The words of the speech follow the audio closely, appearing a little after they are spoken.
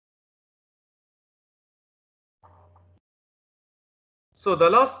So the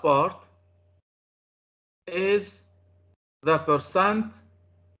last part is the percent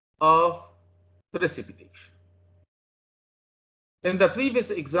of precipitation. In the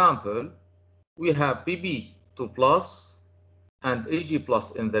previous example, we have Pb2 plus and Ag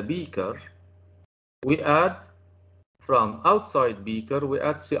plus in the beaker. We add from outside beaker, we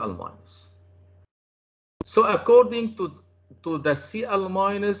add Cl minus. So according to the Cl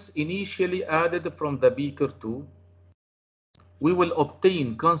minus initially added from the beaker 2, we will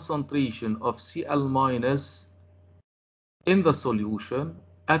obtain concentration of Cl minus in the solution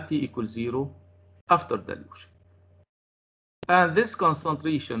at T equals 0 after dilution. And this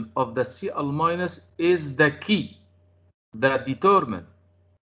concentration of the Cl minus is the key that determines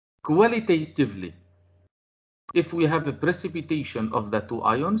qualitatively if we have a precipitation of the two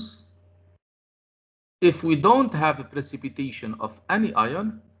ions, if we don't have a precipitation of any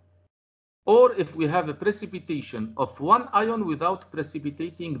ion, or if we have a precipitation of one ion without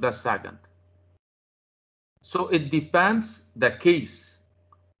precipitating the second. So it depends the case.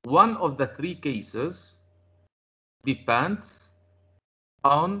 One of the three cases depends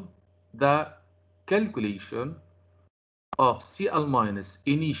on the calculation of Cl minus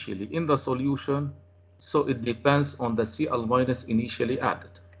initially in the solution. So it depends on the Cl minus initially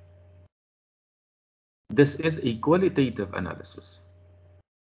added. This is a qualitative analysis.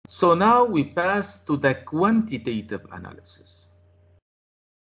 So now we pass to the quantitative analysis.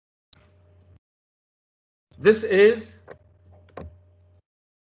 This is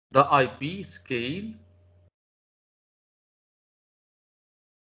the IP scale.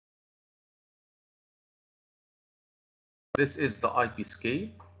 This is the IP scale.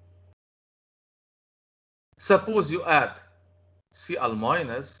 Suppose you add Cl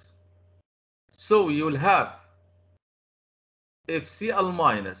minus, so you'll have, if Cl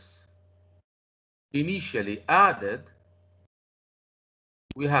minus initially added,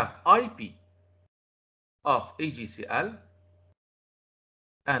 we have IP of AgCl,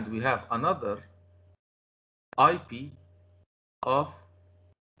 and we have another IP of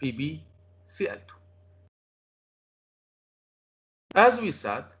PbCl2. As we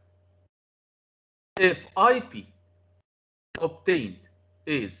said, if IP obtained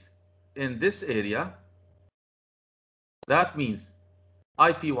is in this area, that means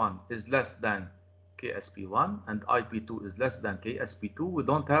IP1 is less than KSP1 and IP2 is less than KSP2. We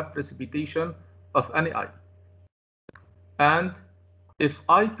don't have precipitation of any ion. And if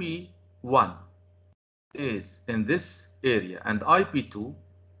IP1 is in this area and IP2,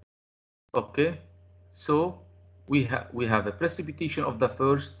 okay, so we have a precipitation of the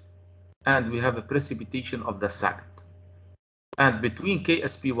first and we have a precipitation of the second. And between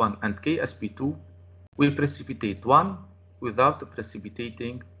KSP1 and KSP2, we precipitate one without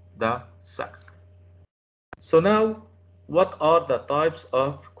precipitating the second. So now, what are the types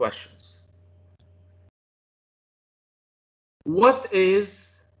of questions? What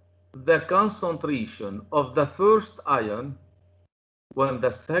is the concentration of the first ion when the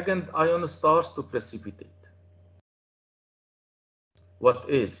second ion starts to precipitate? What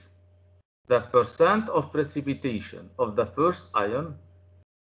is the percent of precipitation of the first ion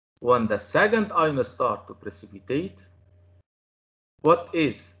when the second ion starts to precipitate? What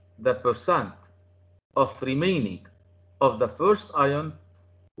is the percent of remaining of the first ion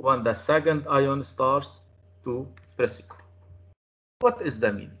when the second ion starts to precipitate? What is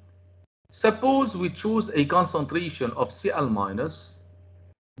the meaning? Suppose we choose a concentration of Cl minus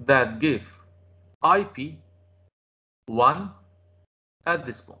that give IP1 at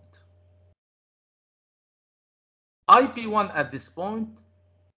this point. IP1 at this point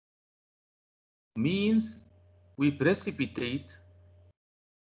means we precipitate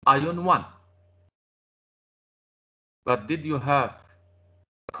ion 1. But did you have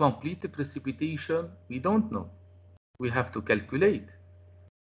complete precipitation? We don't know. We have to calculate.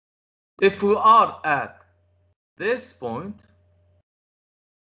 If we are at this point,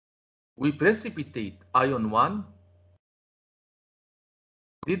 we precipitate ion 1.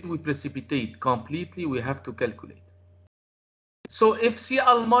 Did we precipitate completely? We have to calculate. So if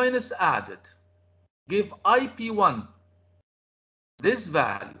Cl minus added give IP1 this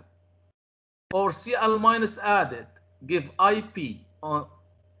value, or Cl minus added give IP on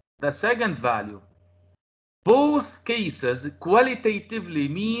the second value, both cases qualitatively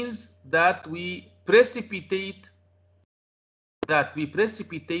means that we precipitate the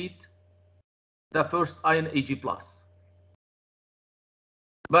first ion Ag+.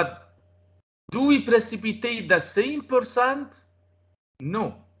 But do we precipitate the same percent?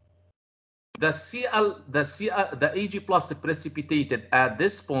 No. The Ag+ precipitated at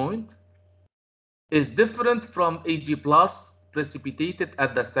this point is different from Ag+ precipitated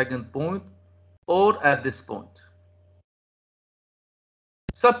at the second point or at this point.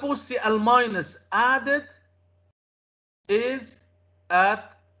 Suppose Cl minus added is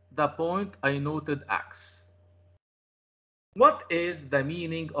at the point I noted X. What is the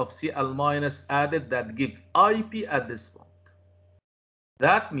meaning of Cl minus added that give IP at this point?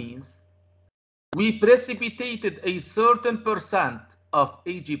 That means we precipitated a certain percent of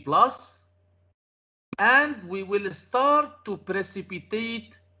Ag plus, and we will start to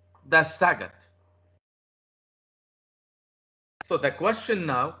precipitate the second. So the question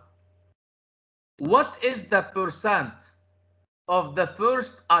now, what is the percent of the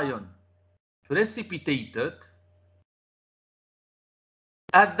first ion precipitated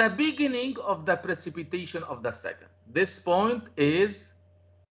at the beginning of the precipitation of the second? This point is,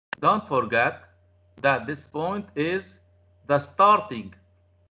 don't forget that this point is the starting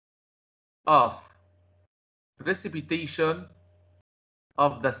of precipitation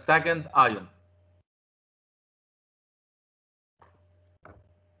of the second ion.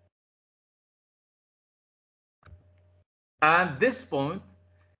 And this point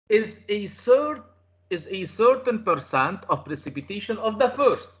is a certain percent of precipitation of the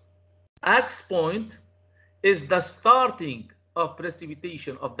first. X point is the starting of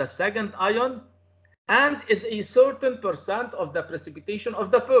precipitation of the second ion and is a certain percent of the precipitation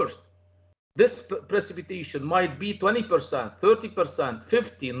of the first. This precipitation might be 20%, 30%,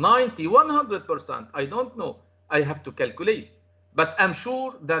 50, 90, 100%. I don't know. I have to calculate. But I'm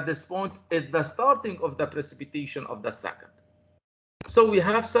sure that this point is the starting of the precipitation of the second. So we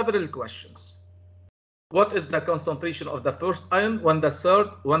have several questions. What is the concentration of the first ion when the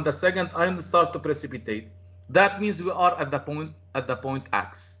second ion starts to precipitate? That means we are at the point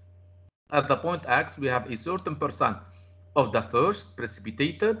X. At the point X, we have a certain percent of the first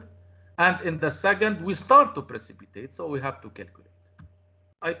precipitated, and in the second, we start to precipitate, so we have to calculate.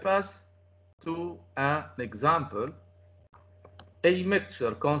 I pass to an example. A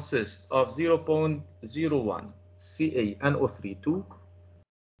mixture consists of 0.01 CaNO3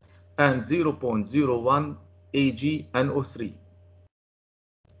 and 0.01 AgNO3.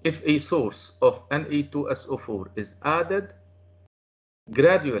 If a source of Na2SO4 is added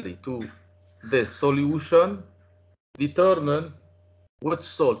gradually to this solution, determine which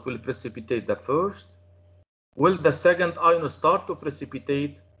salt will precipitate the first, will the second ion start to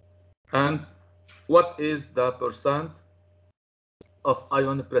precipitate, and what is the percent of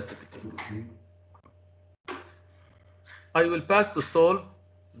ion precipitated. I will pass to solve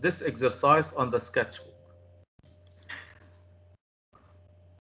this exercise on the sketchbook.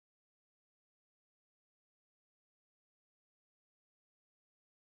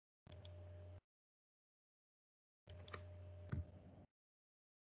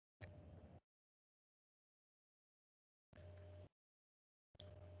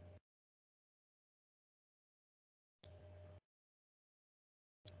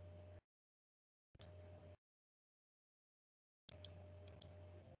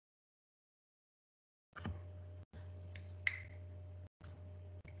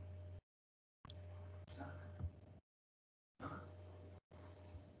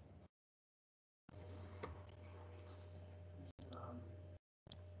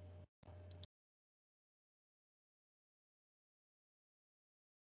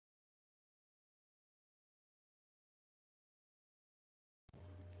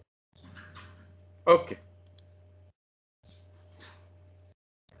 Okay.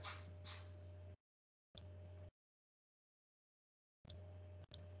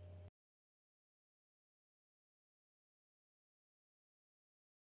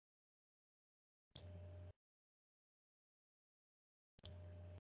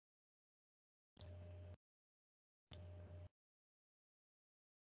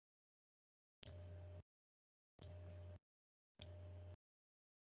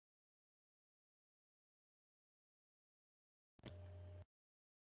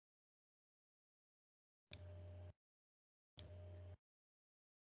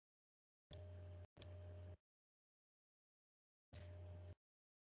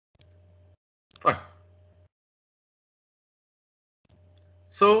 Fine.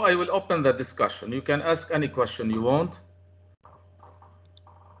 So I will open the discussion. You can ask any question you want.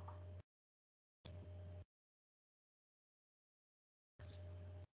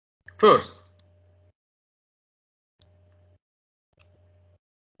 First,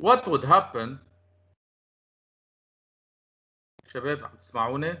 what would happen؟ شباب عم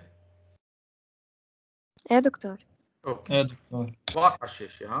تسمعوني؟ ايه يا دكتور. اوكي. يا دكتور. واضحة على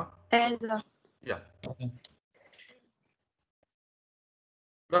الشاشة ها؟ ايه ده. Yeah.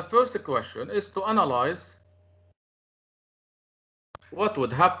 The first question is to analyze what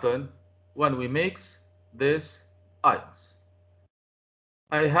would happen when we mix these ions?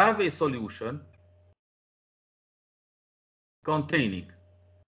 I have a solution containing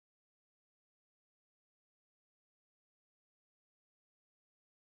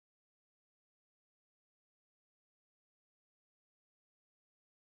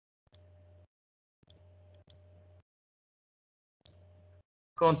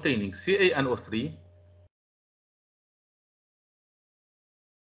CaNO3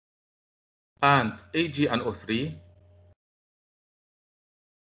 and AgNO3.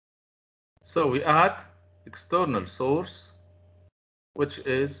 So we add external source, which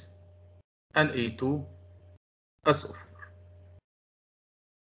is Na2SO4.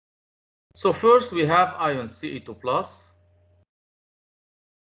 So first we have ion Ca2 plus,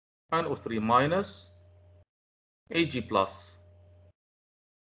 NO3 minus, Ag plus,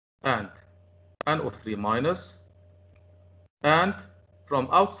 and NO3 minus, and from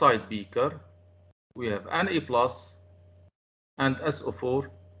outside beaker we have Na plus and SO4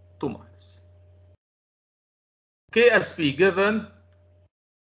 2 minus. KSP given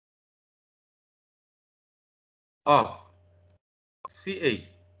of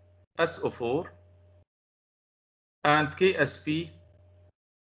CaSO4 and KSP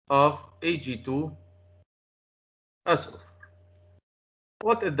of Ag2SO4.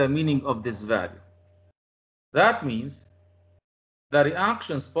 What is the meaning of this value? That means the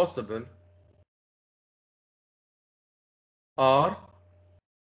reactions possible are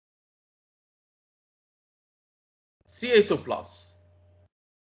Ca2 plus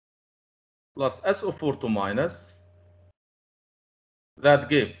SO4 2 minus that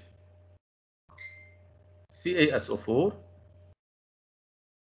give CaSO4,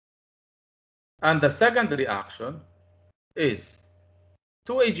 and the second reaction is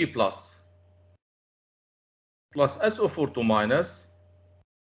 2Ag plus SO4 2 minus.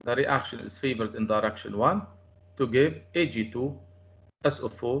 The reaction is favored in direction 1 to give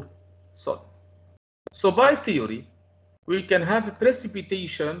Ag2SO4 solid. So by theory, we can have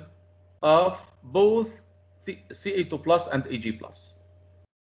precipitation of both Ca2 plus and Ag plus.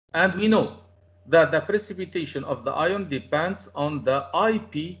 And we know that the precipitation of the ion depends on the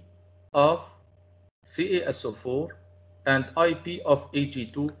IP of CaSO4 and IP of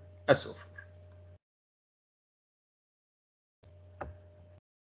Ag2SO4.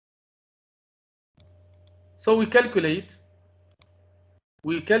 So we calculate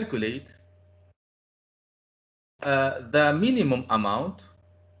the minimum amount.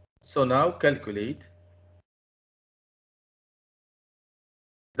 So now calculate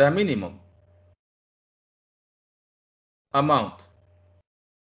the minimum amount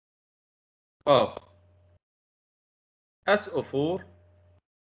of SO4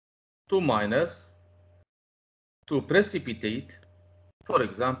 2 minus to precipitate, for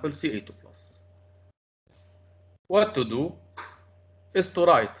example, Ca2 plus. What to do is to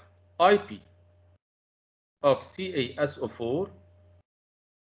write IP of CaSO4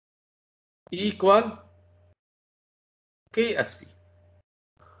 equal KSP.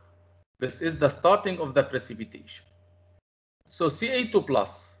 This is the starting of the precipitation. So Ca2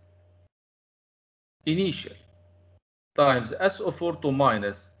 plus initial times SO4 2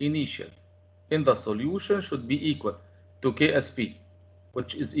 minus initial in the solution should be equal to KSP,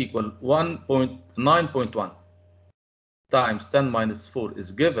 which is equal 9.1 times 10 minus 4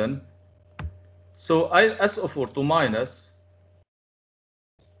 is given. So SO4 2 minus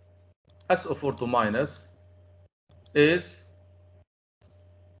is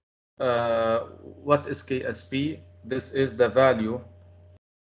what is KSP? This is the value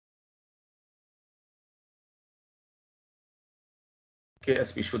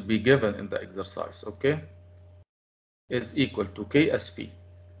KSP should be given in the exercise, okay? Is equal to KSP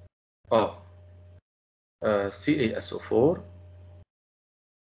of CaSO4.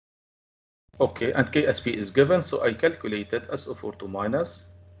 Okay, and KSP is given, so I calculated SO4 2 minus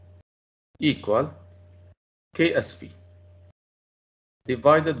equal KSP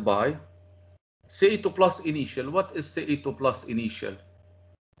divided by Ca2 plus initial. What is Ca2 plus initial?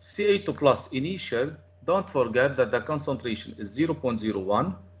 Ca2 plus initial, don't forget that the concentration is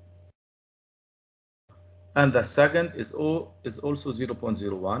 0.01 and the second is also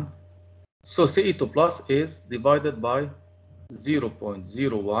 0.01. So Ca2 plus is divided by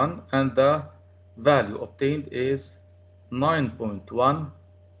 0.01 and the value obtained is 9.1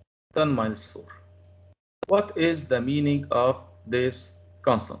 10 minus 4. What is the meaning of this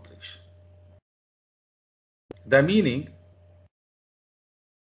concentration? The meaning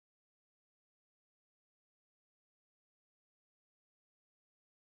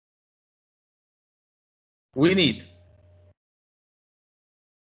we need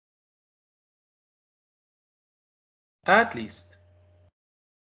at least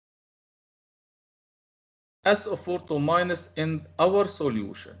SO4 minus in our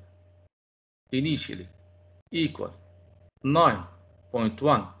solution initially equal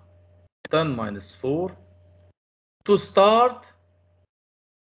 9.1 10 minus 4. To start,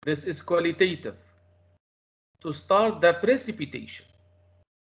 this is qualitative, to start the precipitation.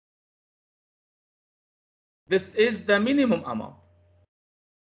 This is the minimum amount.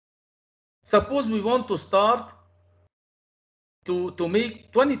 Suppose we want to start to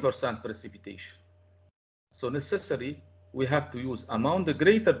make 20% precipitation. So necessarily, we have to use amount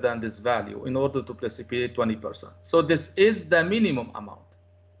greater than this value in order to precipitate 20%. So this is the minimum amount.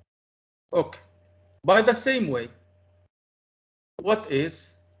 Okay. By the same way, what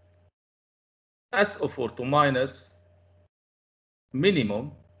is SO4 minus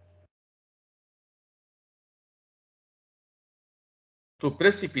minimum to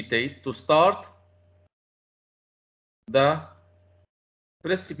precipitate, to start the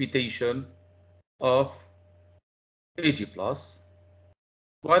precipitation of Ag plus?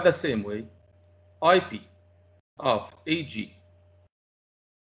 By the same way, IP of Ag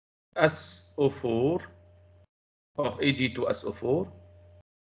SO4 of Ag to SO4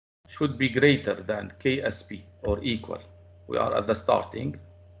 should be greater than KSP or equal. We are at the starting.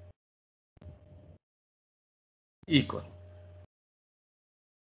 Equal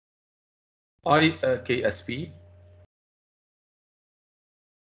KSP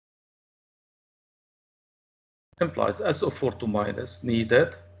implies SO4 minus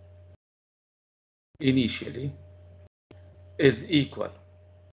needed initially is equal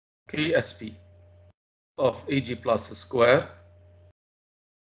KSP of Ag plus square,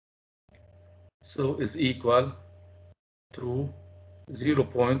 so is equal to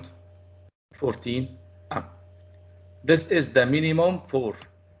 0.14 amp. This is the minimum for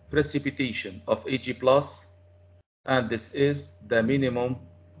precipitation of Ag plus, and this is the minimum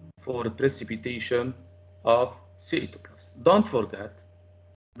for precipitation of Ca2 plus. Don't forget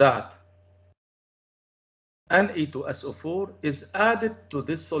that Na2SO4 is added to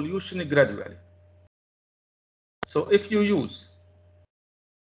this solution gradually. So if you use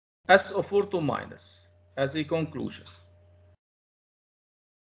SO4 minus as a conclusion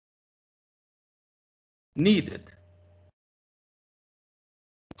needed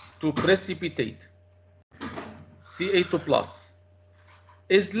to precipitate Ca2 plus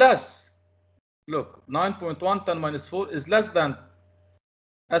is less, look, 9.1 10 minus 4 is less than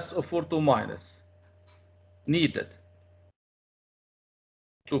SO4 minus needed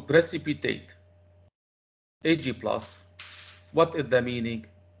to precipitate Ag plus. What is the meaning?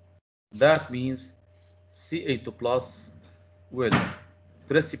 That means Ca2 plus will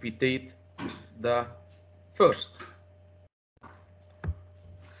precipitate the first.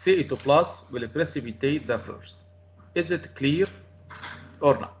 Ca2 plus will precipitate the first. Is it clear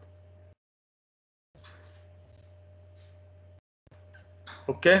or not?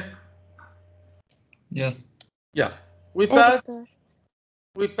 Okay? Yes. Yeah. We passed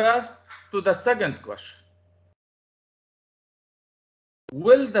to the second question.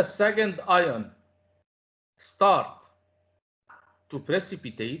 Will the second ion start to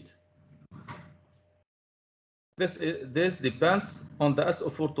precipitate? This depends on the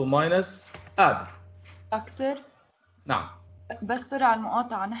SO4 minus added. دكتور نعم. بس سوري على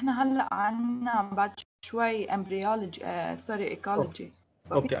المقاطعة، نحن هلا عنا بعد شوي embryology sorry ecology.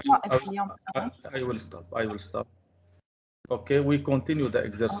 Okay. I will stop. Okay, we continue the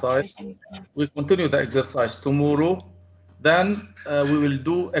exercise. Okay. We continue the exercise tomorrow. Then we will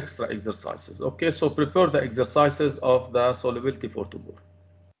do extra exercises. Okay, so prepare the exercises of the solubility for tomorrow.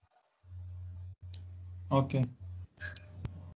 Okay.